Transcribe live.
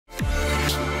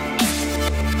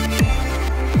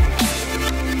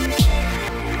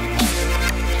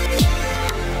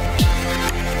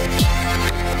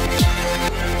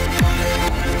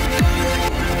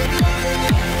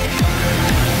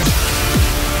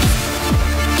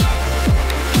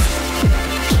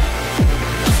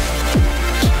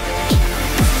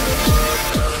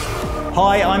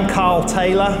Hi, I'm Carl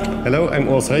Taylor. Hello, I'm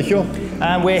Urs Recho.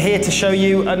 And we're here to show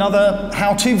you another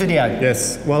how-to video.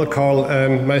 Yes, well Carl,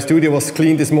 my studio was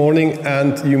cleaned this morning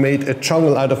and you made a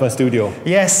jungle out of my studio.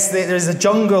 Yes, there's a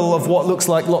jungle of what looks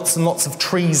like lots and lots of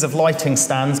trees of lighting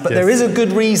stands, but there is a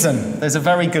good reason. There's a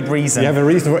very good reason. You have a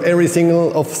reason for every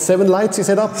single of 7 lights you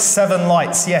set up? 7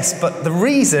 lights, yes, but the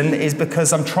reason is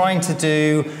because I'm trying to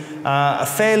do a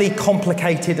fairly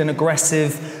complicated and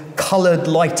aggressive coloured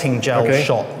lighting gel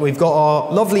shot. We've got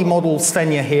our lovely model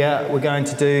Svenja here. We're going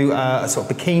to do a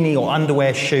sort of bikini or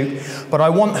underwear shoot, but I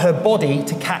want her body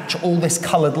to catch all this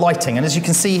coloured lighting. And as you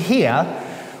can see here,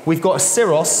 we've got a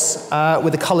Cirrus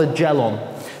with a coloured gel on.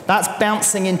 That's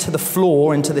bouncing into the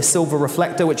floor, into the silver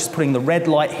reflector, which is putting the red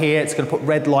light here. It's going to put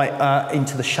red light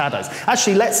into the shadows.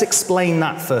 Actually, let's explain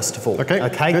that first of all.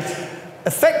 Okay. Good.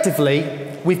 Effectively,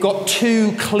 we've got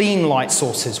 2 clean light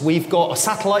sources. We've got a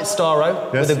satellite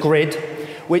staro with a grid,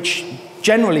 which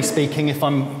generally speaking, if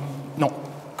I'm not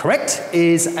correct,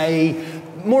 is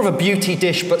more of a beauty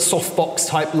dish but softbox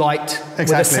type light with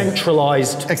a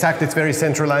centralized... Exactly, it's very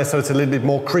centralized, so it's a little bit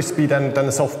more crispy than a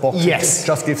softbox. Yes. It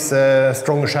just gives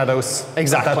stronger shadows.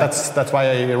 Exactly. That's why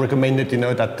I recommended, you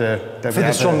know, that... for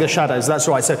the stronger shadows, that's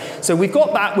right. So we've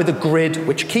got that with a grid,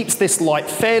 which keeps this light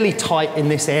fairly tight in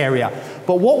this area.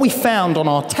 But what we found on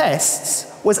our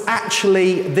tests was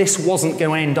actually this wasn't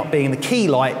going to end up being the key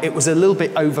light. It was a little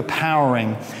bit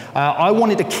overpowering. I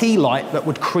wanted a key light that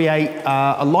would create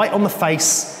a light on the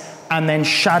face and then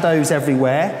shadows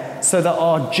everywhere so that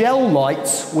our gel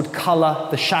lights would colour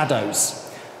the shadows.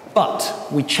 But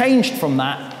we changed from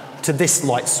that to this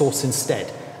light source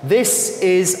instead. This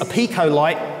is a Pico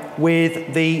light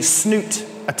with the snoot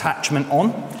attachment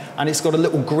on, and it's got a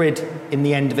little grid in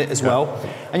the end of it as well.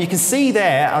 And you can see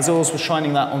there, as Urs was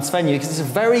shining that on Svenja, because it's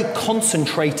a very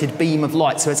concentrated beam of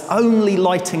light, so it's only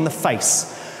lighting the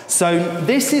face. So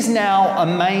this is now a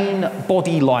main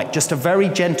body light, just a very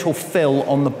gentle fill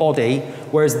on the body,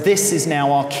 whereas this is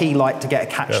now our key light to get a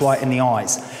catch light in the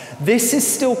eyes. This is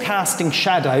still casting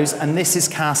shadows, and this is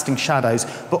casting shadows,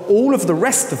 but all of the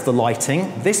rest of the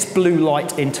lighting, this blue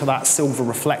light into that silver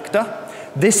reflector,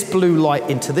 this blue light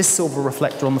into this silver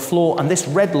reflector on the floor, and this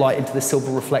red light into this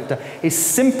silver reflector is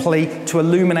simply to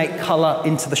illuminate colour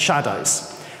into the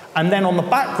shadows. And then on the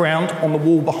background, on the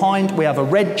wall behind, we have a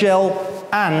red gel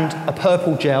and a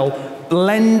purple gel,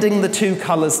 blending the 2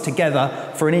 colours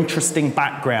together for an interesting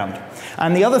background.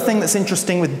 And the other thing that's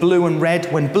interesting with blue and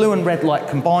red, when blue and red light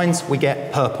combines, we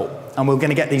get purple. And we're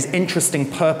going to get these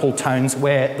interesting purple tones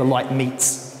where the light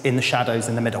meets in the shadows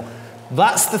in the middle.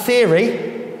 That's the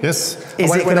theory. Yes.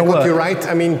 Is it going to work? You're right.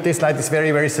 I mean, this light is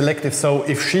very, very selective. So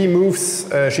if she moves,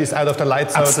 she's out of the light.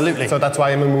 So, absolutely. So that's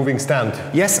why I'm a moving stand.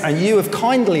 Yes, and you have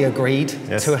kindly agreed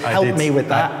to help me with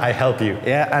that. I help you.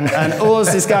 Yeah, and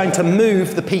Urs is going to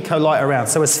move the Pico light around.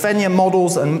 So as Svenja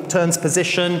models and turns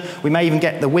position, we may even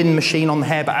get the wind machine on the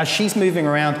hair, but as she's moving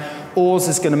around, Urs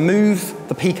is going to move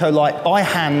the Pico light by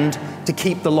hand to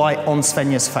keep the light on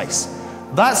Svenja's face.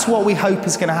 That's what we hope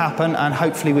is going to happen, and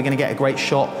hopefully we're going to get a great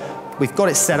shot. We've got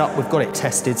it set up, we've got it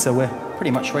tested, so we're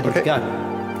pretty much ready to go.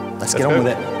 Let's get on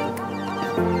with it.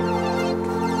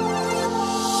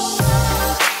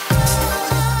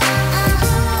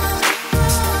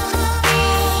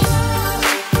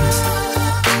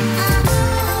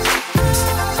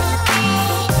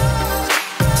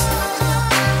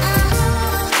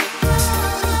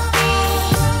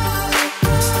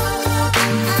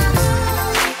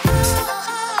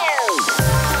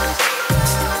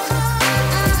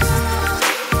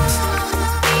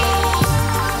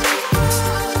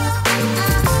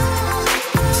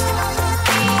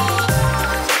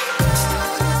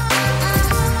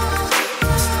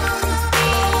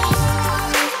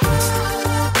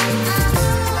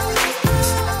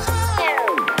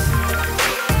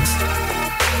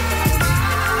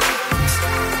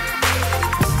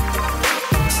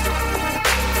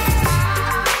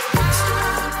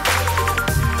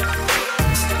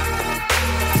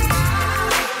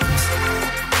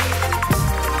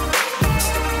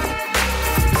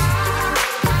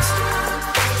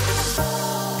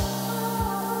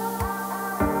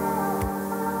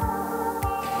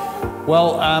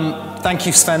 Well, thank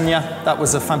you, Svenja. That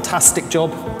was a fantastic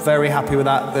job. Very happy with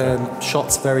that. The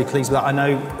shots, very pleased with that. I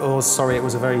know, sorry, it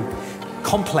was a very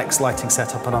complex lighting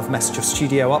setup, and I've messed your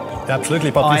studio up.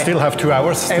 Absolutely, but we still have 2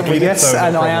 hours to clean it.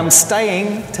 So no I am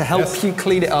staying to help you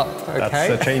clean it up. Okay?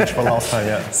 That's a change from last time,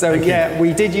 yeah. So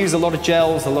we did use a lot of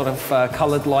gels, a lot of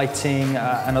coloured lighting,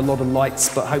 and a lot of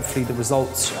lights, but hopefully the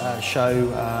results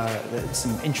show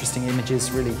some interesting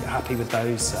images. Really happy with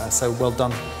those. So well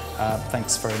done.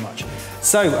 Thanks very much.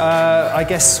 So I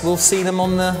guess we'll see them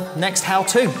on the next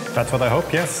how-to. That's what I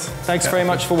hope, yes. Thanks very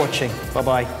much for watching.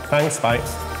 Bye-bye. Thanks,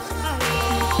 bye.